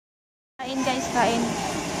Kain guys, kain.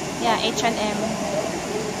 Yeah, H&M.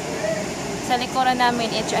 Sa likuran namin,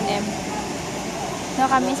 H&M. So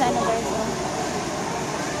kami sa ano guys,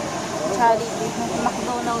 Jollibee.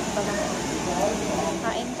 McDonald's pala.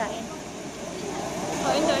 Kain, kain.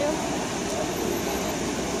 Kain tayo.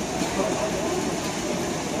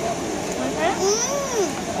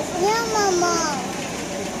 Yeah, mama.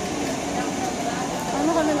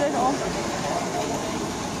 Ano kami guys, oh?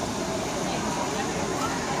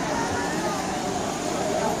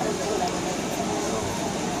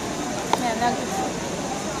 Yan, nuggets.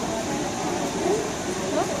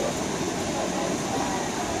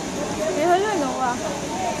 Eh, hala, no, ah.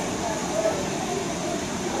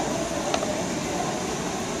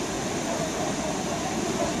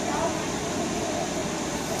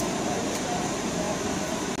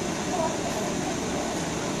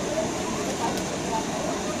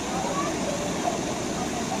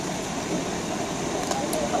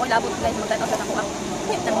 Ako labot guys, magtanaw sa nakuha.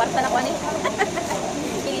 Nangwarta na ko ani.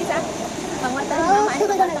 Isa. Mangwarta ni mama. Ano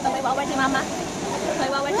ba ito? May wawar si mama. May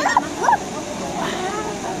wawar si mama.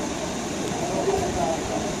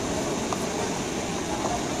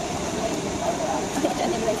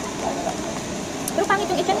 H&M guys. Pero pangit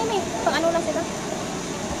yung H&M eh. Pang ano lang sila.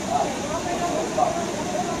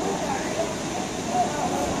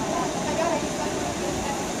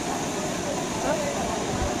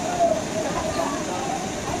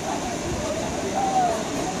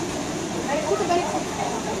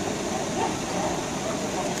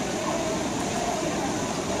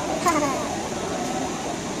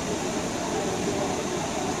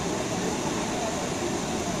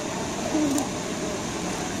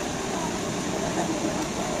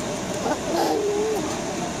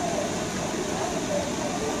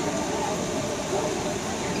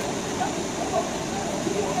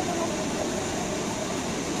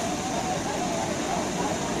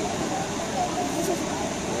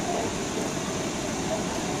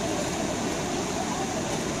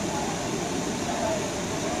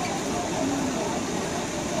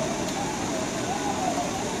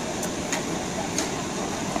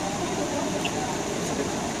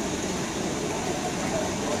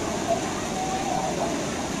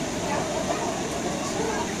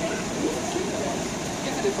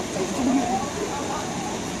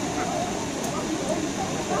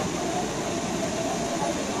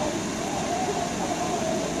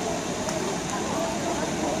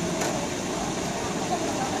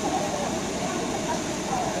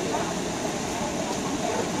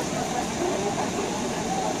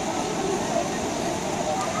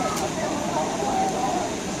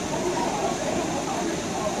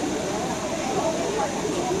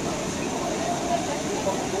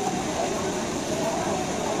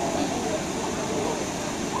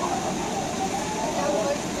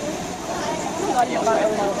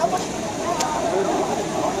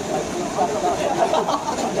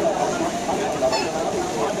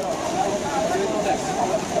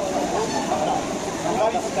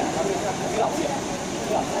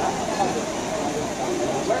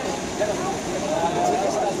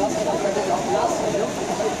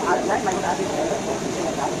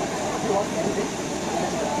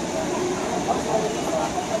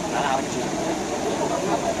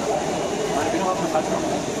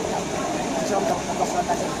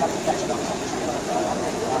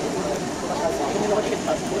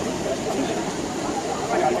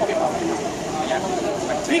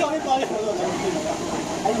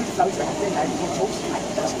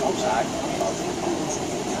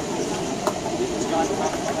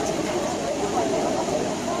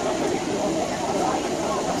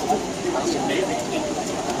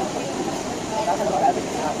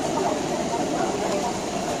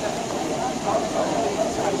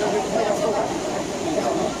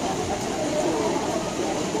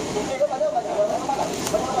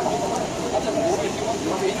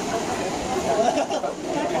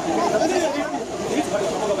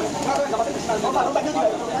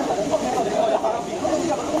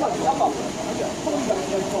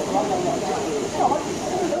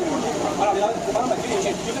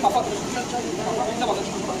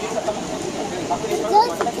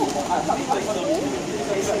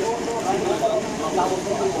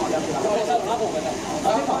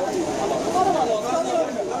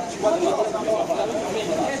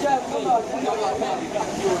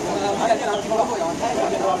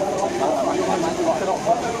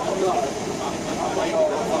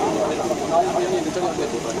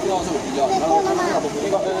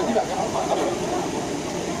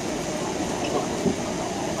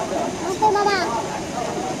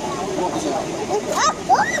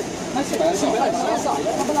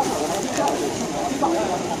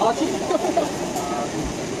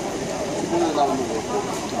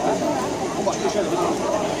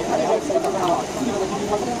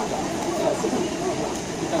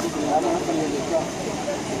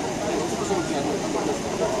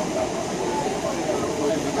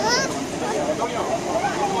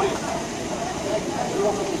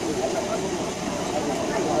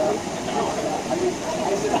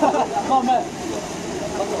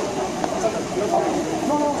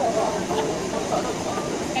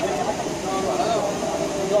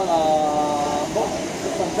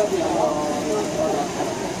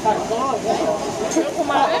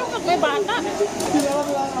 Kumain pag may bata.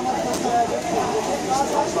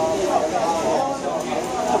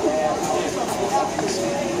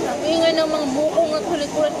 Ang ingay ng mga bukong at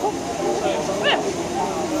kulit-kulit ko.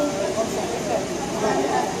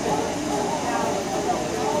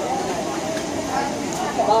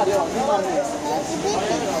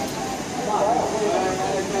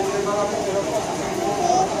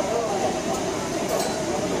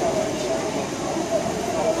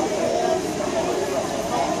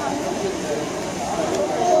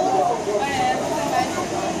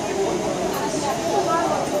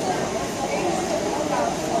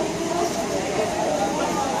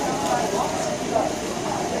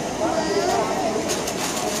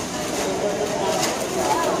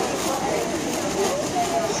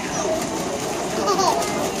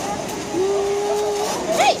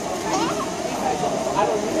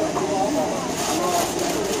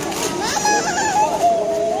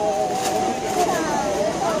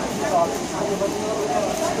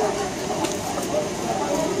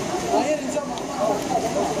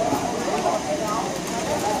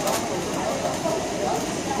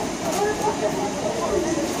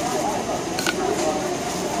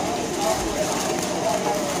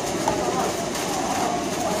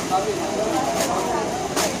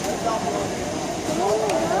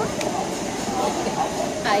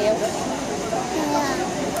 Ayaw.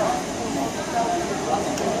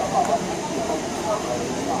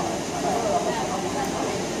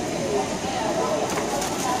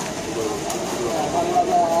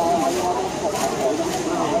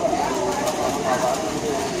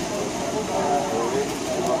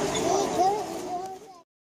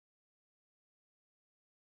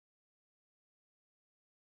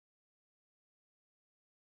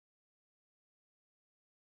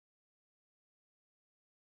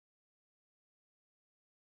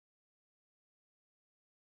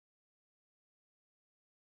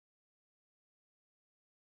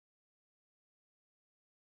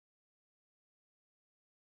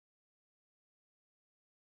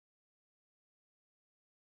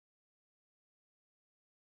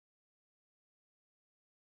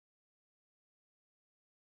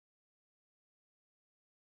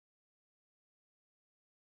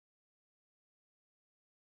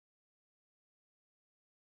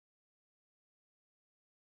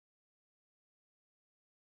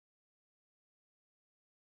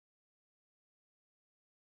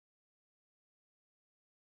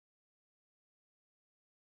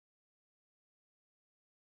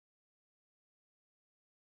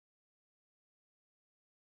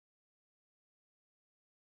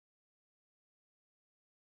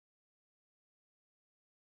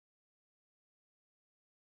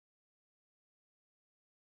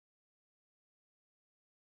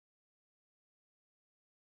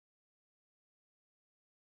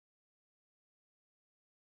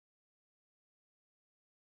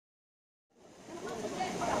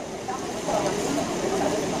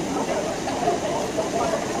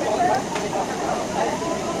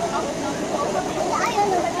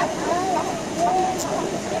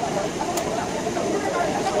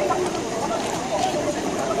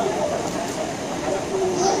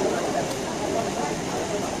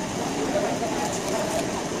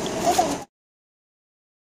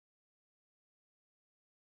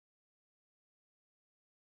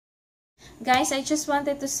 Guys, I just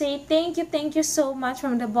wanted to say thank you so much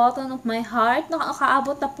from the bottom of my heart.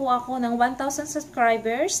 Nakakaabot na po ako ng 1,000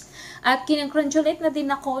 subscribers at kinongratulate na din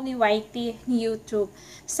ako ni YT ni YouTube.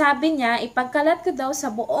 Sabi niya, ipagkalat ko daw sa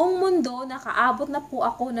buong mundo, nakaabot na po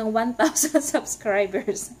ako ng 1,000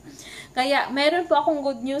 subscribers. Kaya meron po akong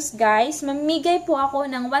good news guys. Mamigay po ako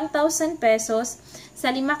ng 1,000 pesos sa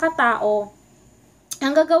 5 katao.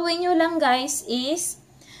 Ang gagawin nyo lang guys is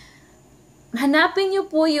hanapin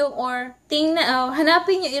nyo po yung,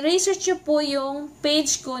 hanapin nyo, i-research nyo po yung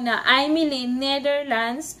page ko na IMILYN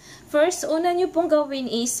Netherlands. First, una nyo pong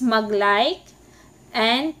gawin is mag-like,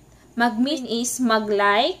 and mag-message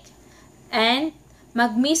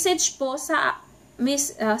po sa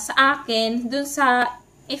akin, dun sa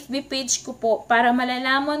FB page ko po, para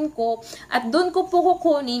malalaman ko, at dun ko po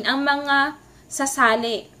kukunin ang mga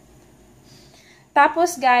sasali.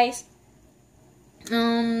 Tapos guys,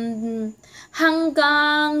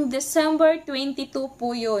 hanggang December 22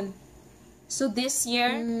 po yun. So, this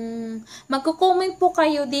year, magko-comment po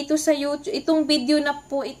kayo dito sa YouTube, itong video na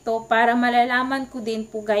po ito, para malalaman ko din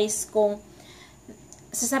po guys kung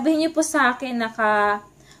sasabihin niyo po sa akin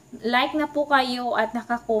naka-like na po kayo at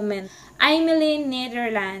naka-comment. IMILYN,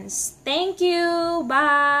 Netherlands. Thank you!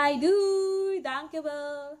 Bye! Doei!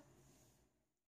 Dankjewel!